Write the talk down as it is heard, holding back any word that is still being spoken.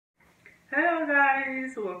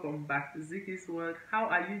guys, welcome back to Zikki's World. How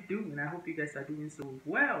are you doing? I hope you guys are doing so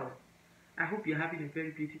well. I hope you're having a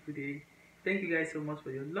very beautiful day. Thank you guys so much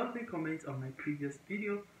for your lovely comments on my previous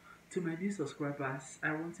video. To my new subscribers,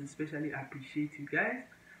 I want to especially appreciate you guys.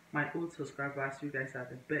 My old subscribers, you guys are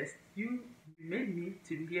the best. You made me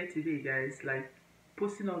to be here today, guys, like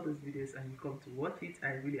posting all those videos and you come to watch it.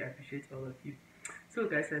 I really appreciate all of you. So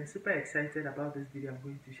guys, I'm super excited about this video I'm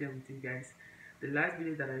going to share with you guys. The last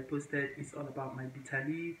video that I posted is all about my bitter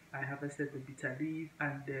leaf. I harvested the bitter leaf,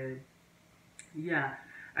 and yeah,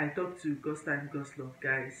 I talked to Gostan Goslov,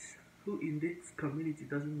 guys. Who in this community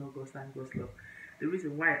doesn't know Gostan Goslov? The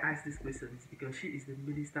reason why I asked this question is because she is the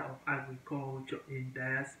Minister of Agriculture in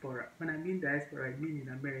diaspora. When I mean diaspora, I mean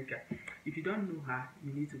in America. If you don't know her,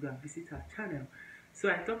 you need to go and visit her channel. So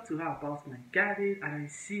I talked to her about my garden, and I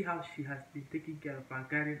see how she has been taking care of her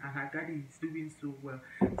garden, and her garden is doing so well.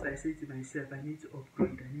 So I said to myself, I need to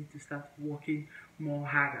upgrade. I need to start working more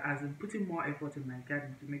hard, as in putting more effort in my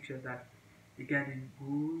garden to make sure that the garden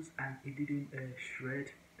grows and it didn't shred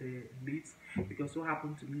the leaves. Because what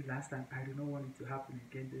happened to me last time, I do not want it to happen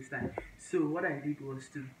again this time. So what I did was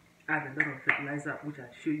to add a lot of fertilizer, which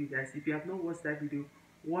I'll show you guys. If you have not watched that video,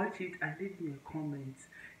 watch it and leave me a comment.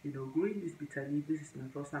 You know, growing this bitter leaf, this is my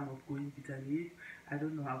first time of growing bitter leaf. I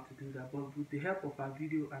don't know how to do that, but with the help of our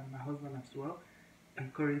video and my husband as well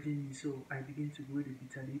encouraging me, so I begin to grow the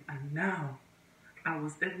bitter leaf, and now I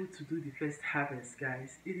was able to do the first harvest,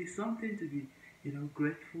 guys. It is something to be, you know,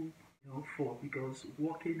 grateful, you know, for, because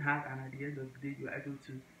working hard and at the end of the day you are able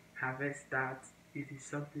to harvest that. It is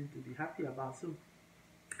something to be happy about. So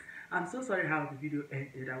I'm so sorry how the video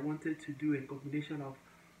ended. I wanted to do a combination of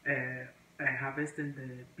harvesting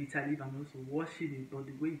the bitter leaf and also washing it, but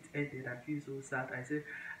the way it ended, I feel so sad. I said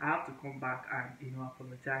I have to come back and, you know,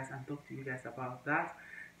 apologize and talk to you guys about that.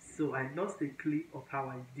 So I lost a clip of how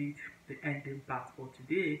I did the ending part for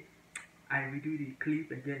today. I redo the clip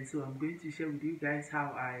again, so I'm going to share with you guys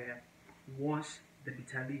how I wash the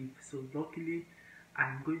bitter leaf. So luckily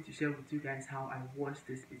I'm going to share with you guys how I wash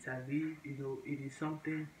this bitter leaf. You know, it is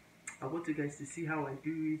something I want you guys to see how I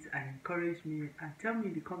do it and encourage me and tell me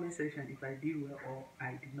in the comment section if I did well or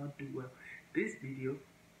I did not do well. This video,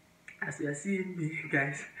 as you are seeing me,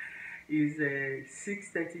 guys, is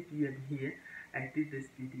 6:30 p.m. here. I did this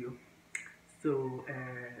video so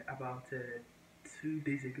about 2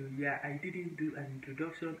 days ago. Yeah, I didn't do an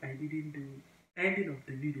introduction, I didn't do ending of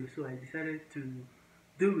the video, so I decided to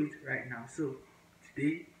do it right now. So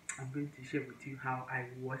today I'm going to share with you how I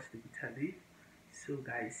wash the bitter leaf. So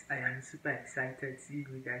guys, I am super excited seeing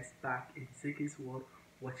you guys back in ZIKKIE'S world,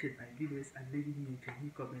 watching my videos and leaving me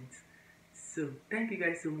genuine comments. So thank you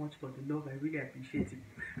guys so much for the love. I really appreciate it.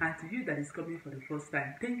 And to you that is coming for the first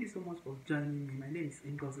time, thank you so much for joining me. My name is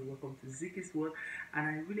Ngozi. Welcome to ZIKKIE'S world, and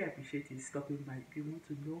I really appreciate you stopping by. If you want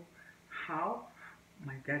to know how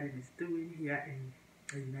my garden is doing here in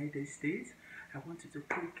the United States, I want you to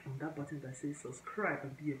click on that button that says subscribe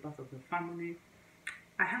and be a part of the family.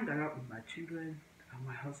 I hang around with my children and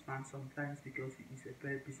my husband sometimes because he is a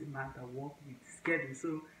very busy man that works with schedule.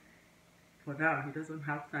 So for now, he doesn't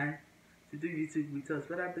have time to do YouTube with us,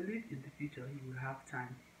 but I believe in the future he will have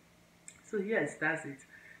time. So yes, that's it.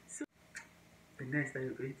 So the next that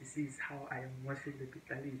you're going to see is how I am washing the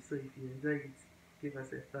bitter leaf. So if you enjoy it, give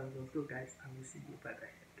us a thumbs up. So guys, I will see you bye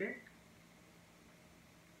bye. Okay?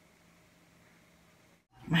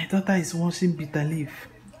 My daughter is washing bitter leaf.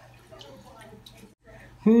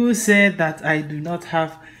 Who said that I do not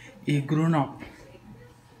have a grown-up?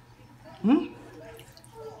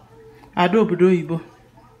 Adobodo Ibo.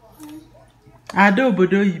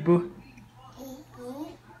 Adobodo Ibo.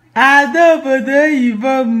 Adobodo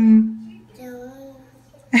Ibo.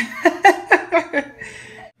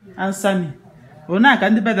 Answer me. Ona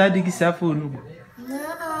can the better dig his phone.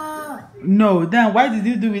 No, then why did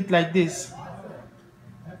you do it like this?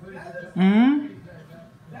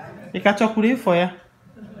 You catch up for you.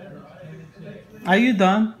 Are you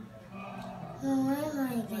done?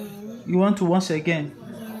 You want to wash again?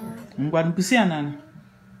 Yeah.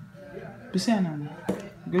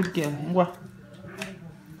 Good girl.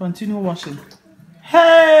 Continue washing.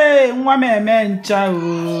 Hey,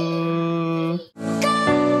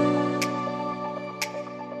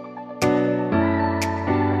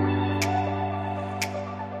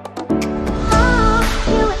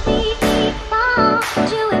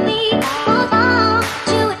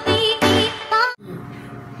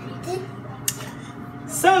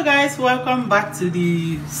 so guys, welcome back to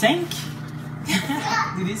the sink.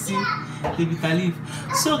 Did you see the bitter leaf?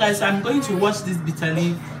 So guys, I'm going to wash this bitter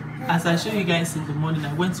leaf As I showed you guys in the morning,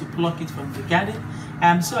 I went to pluck it from the garden.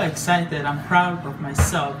 I'm so excited. I'm proud of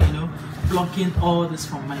myself, you know, plucking all this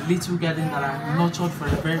from my little garden that I nurtured for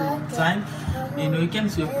a very long time. You know, it came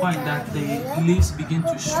to a point that the leaves begin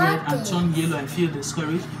to shred and turn yellow. I feel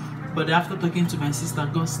discouraged. But after talking to my sister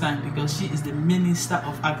God's time, because she is the Minister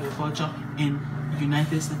of Agriculture in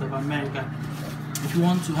United States of America, if you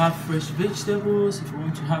want to have fresh vegetables, if you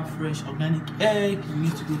want to have fresh organic egg, you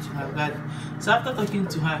need to go to her garden. So after talking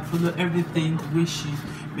to her, I follow everything the way she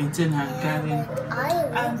maintained her garden,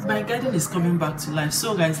 and my garden is coming back to life.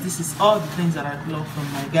 So guys, this is all the things that I plucked from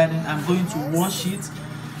my garden. I'm going to wash it.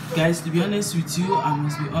 Guys, to be honest with you, I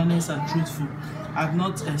must be honest and truthful. I've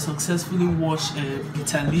not successfully washed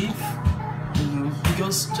bitter leaf, you know,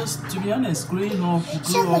 because just to be honest, growing up, we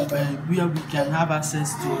grew up where we can have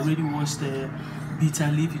access to already washed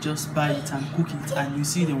bitter leaf. You just buy it and cook it, and you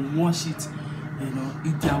see them wash it, you know,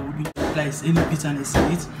 if there will be like any bitterness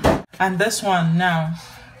in it. And this one now,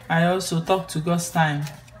 I also talk to God's time.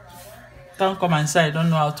 Don't come and say I don't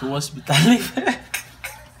know how to wash bitter leaf.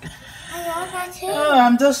 Oh,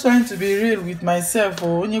 I'm just trying to be real with myself.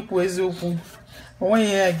 One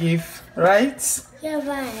year I gave, right? Yeah,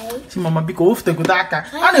 right. Mama, because of the Godaka.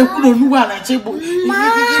 I don't know who I chebu.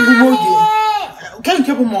 Can you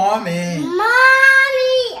keep mommy?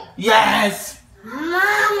 Mommy! Yes!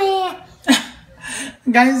 Mommy!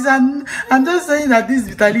 Guys, I'm just saying that this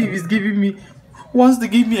bitter leaf is giving me, wants to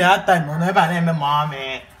give me a hard time. Whenever I name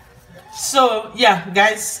mommy. So, yeah,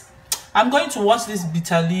 guys. I'm going to wash this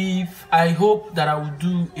bitter leaf. I hope that I will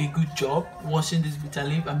do a good job washing this bitter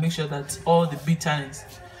leaf and make sure that all the bitterness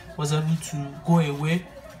was able to go away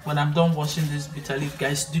when I'm done washing this bitter leaf.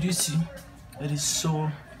 Guys, did you see? It is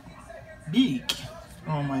so big.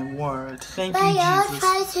 Oh my word. Thank you,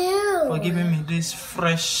 Jesus, for giving me this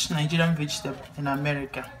fresh Nigerian vegetable in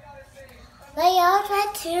America. But I'll try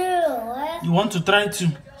too. You want to try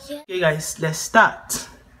too? Yeah. Okay guys, let's start.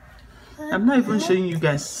 I'm not even showing you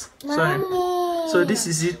guys. Sorry. Mommy. So this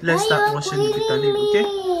is it. Let's start washing the bitter leaf, okay?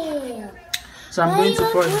 So I'm going to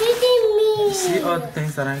pour it. You see all the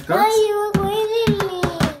things that I got.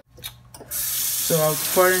 So I'll be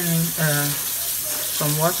pouring in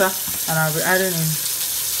some water, and I'll be adding in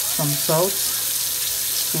some salt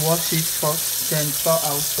to wash it first. Then before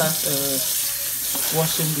I'll start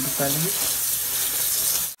washing the bitter leaf.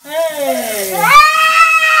 Hey!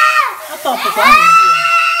 What's up, Papa?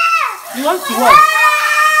 You want to what?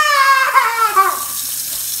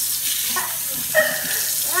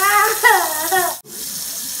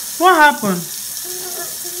 What happened?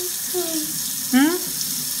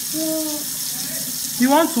 You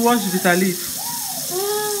want to wash bitter leaf?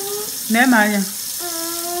 Nemaya.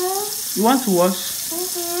 You want to wash?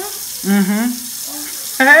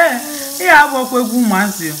 Hey, I work with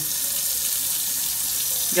women.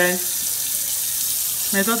 Guys,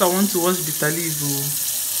 I thought I want to wash bitter leaf.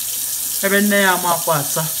 Even now, I'm up with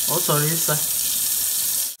oh, sorry, sir.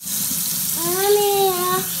 Mommy,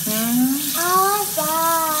 I'll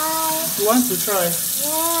try. You want to try?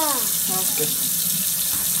 Yeah. Okay.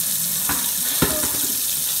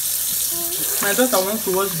 I thought I want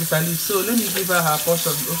to wash bitter leaf, so let me give her her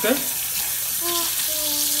portion, okay?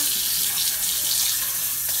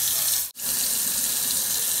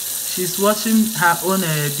 She's washing her own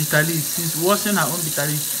bitter leaf. She's washing her own bitter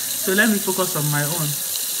leaf. So let me focus on my own,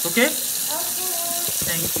 okay?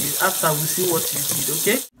 Thank you. After we see what you did,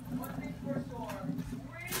 okay?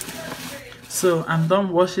 So I'm done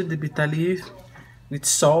washing the bitter leaf with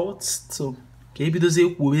salt. So okay, those are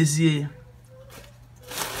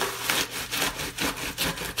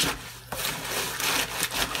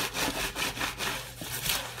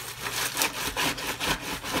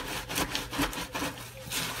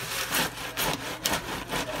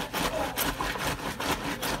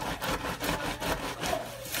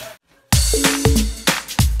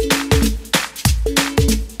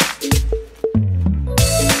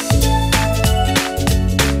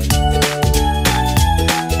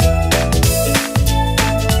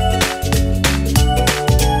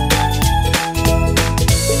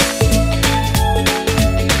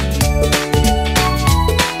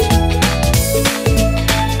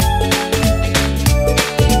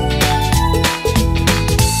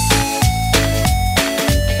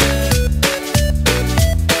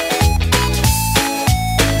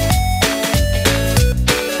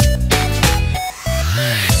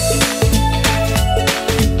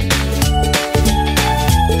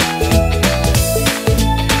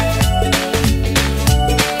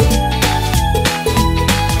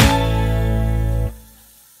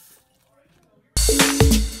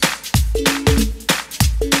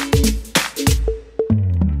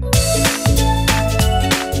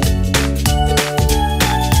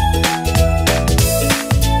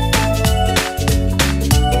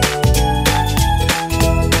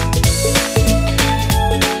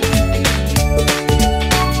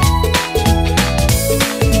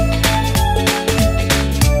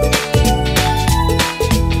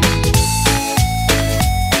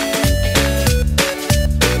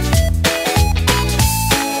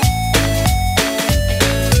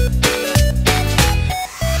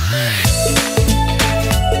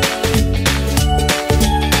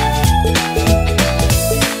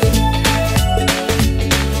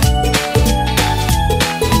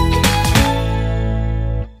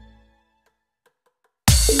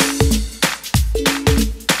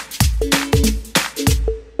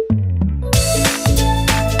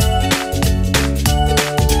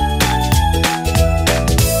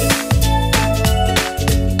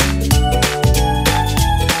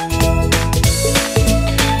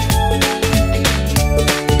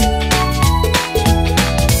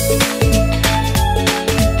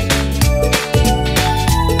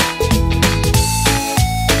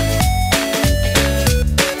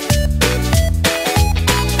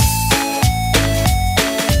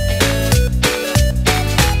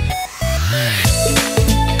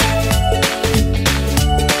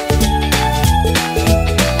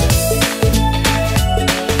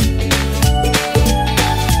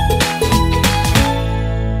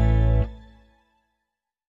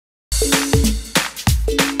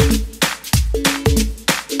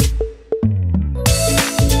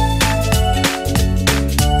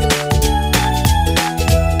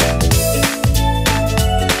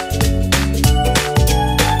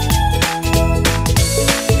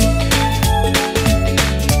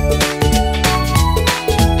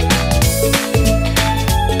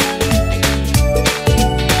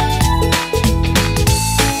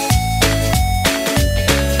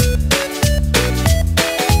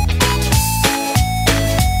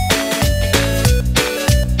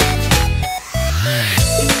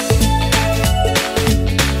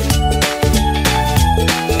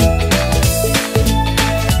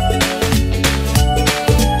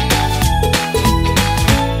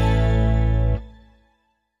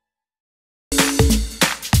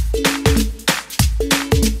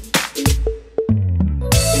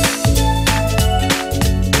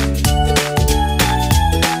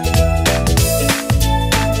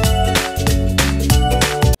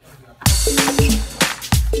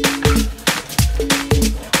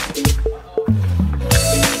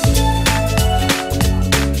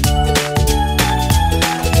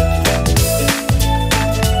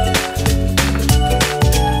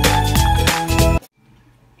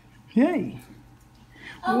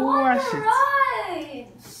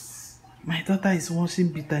My daughter is washing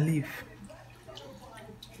bitter leaf.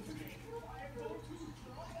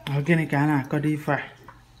 Organic and Kodifa.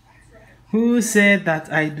 Who said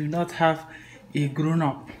that I do not have a grown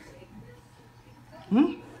up?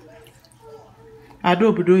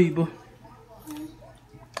 Adobodo Ibo.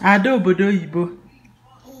 Adobodo Ibo.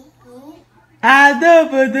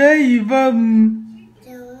 Adobodo Ibo.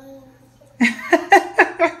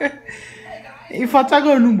 If I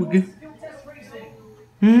go nubuge.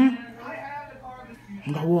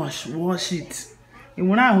 Wash it. And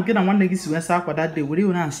when I get on one leg is West Aqua that day, we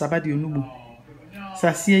will answer about the Nubu.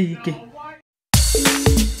 Sasia Yike.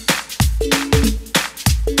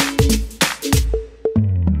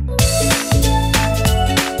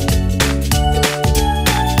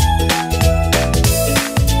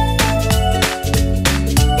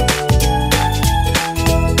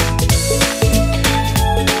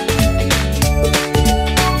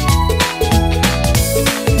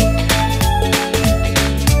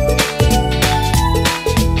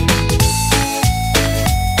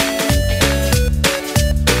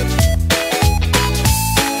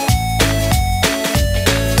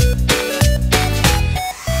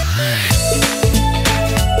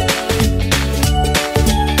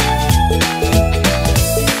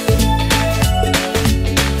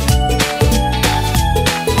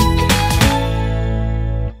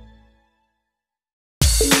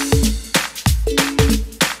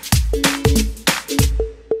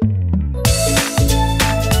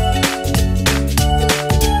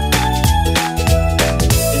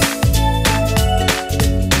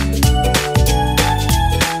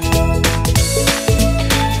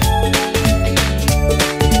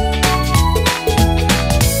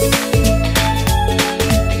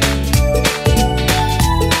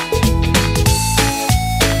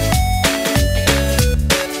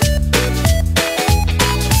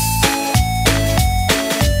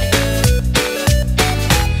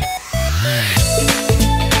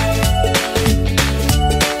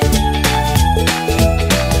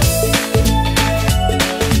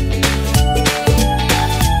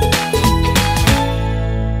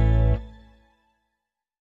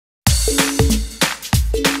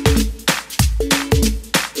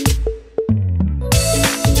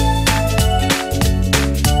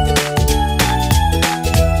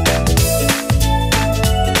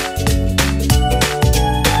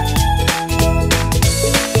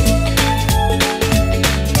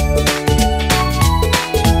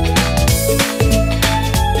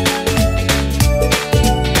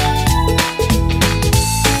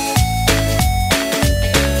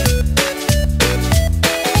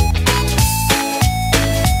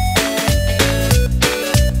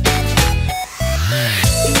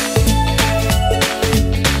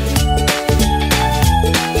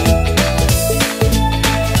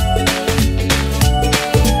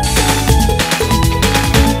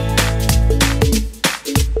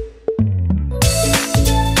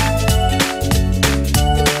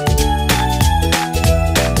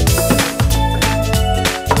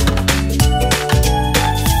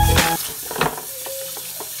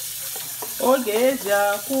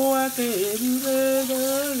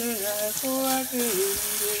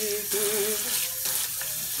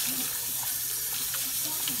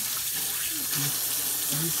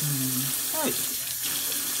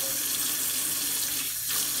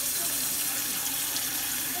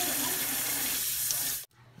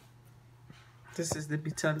 This is the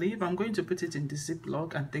bitter leaf. I'm going to put it in the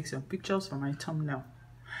Ziploc and take some pictures for my thumbnail.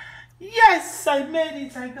 Yes, I made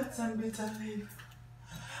it. I got some bitter leaf.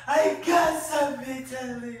 I got some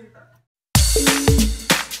bitter leaf.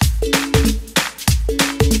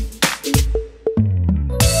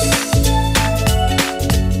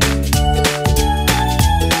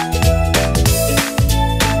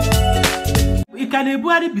 You can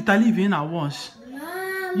buy the bitter leaf in a wash.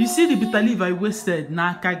 You see the bitter leaf I wasted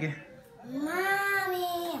na kage.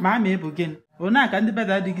 Mommy again. Ona can the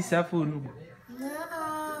better dig yourself phone.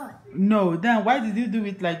 No, then why did you do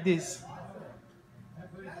it like this?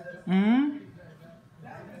 You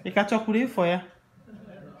can chocolate for you.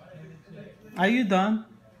 Are you done?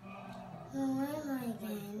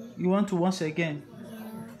 You want to wash again?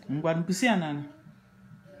 Yeah.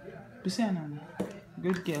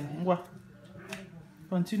 Good girl.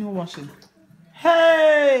 Continue washing.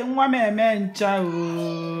 Hey,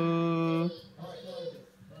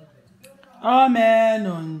 oh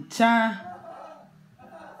man,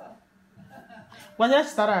 what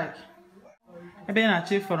is that? I been a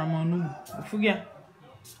chief for a monu.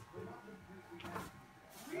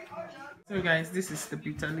 So guys, this is the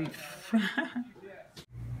bitter leaf.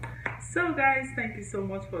 So guys, thank you so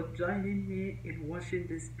much for joining me in washing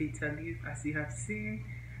this bitter leaf. As you have seen,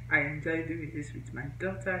 I enjoy doing this with my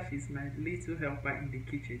daughter. She's my little helper in the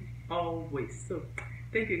kitchen always. So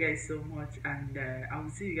thank you guys so much, and I will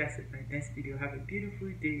see you guys in my next video. Have a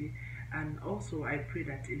beautiful day, and also I pray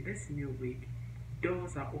that in this new week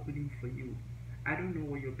doors are opening for you. I don't know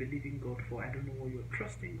what you're believing God for. I don't know what you're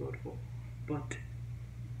trusting God for, but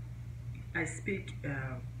I speak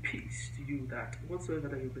peace to you, that whatsoever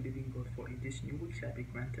that you're believing God for in this new week shall be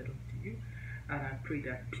granted unto you. And I pray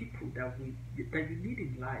that people that you need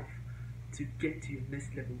in life to get to your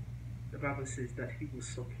next level, the Bible says that He will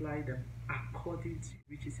supply them according to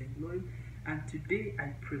riches and glory. And today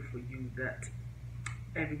I pray for you that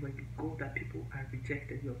everywhere you go, that people are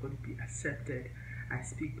rejected, you're going to be accepted. I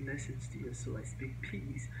speak blessings to your soul. I speak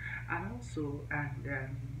peace. And also,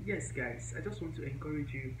 yes, guys, I just want to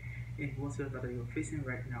encourage you in whatsoever that you're facing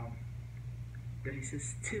right now. There is a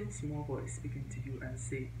still small voice speaking to you and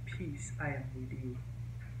say, peace, I am with you.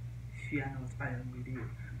 Fear not, I am with you.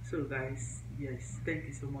 So guys, yes, thank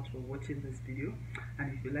you so much for watching this video,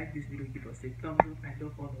 and if you like this video, give us a thumbs up. I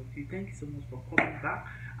love all of you. Thank you so much for coming back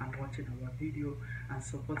and watching our video and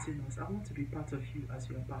supporting us. I want to be part of you as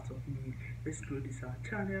you are part of me. Let's grow this our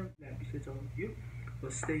channel. I appreciate all of you for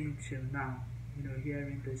staying till now,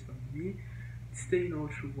 hearing this from me, staying all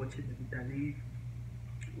through, watching the bitter leaf,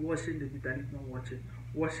 watching the bitter leaf, not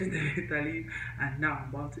watching the bitter leaf. And now I'm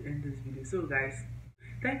about to end this video. So guys,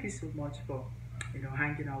 thank you so much for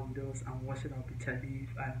hanging out with us and watching our bitter leaf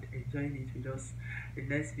and enjoying it with us. The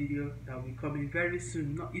next video that will be coming very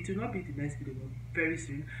soon, it will not be the next video, but very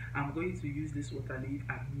soon, I'm going to use this water leaf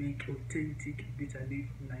and make authentic bitter leaf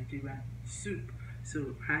Nigerian soup.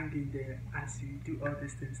 So hang in there as we do all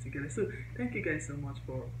these things together. So thank you guys so much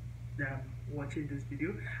for watching this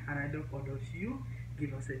video, and I love all of you.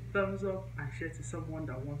 Give us a thumbs up and share to someone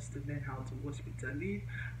that wants to learn how to wash bitter leaf.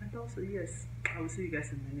 And also, yes, I will see you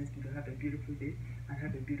guys in the next video. Have a beautiful day and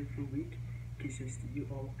have a beautiful week. Kisses to you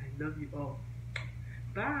all. I love you all.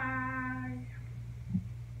 Bye.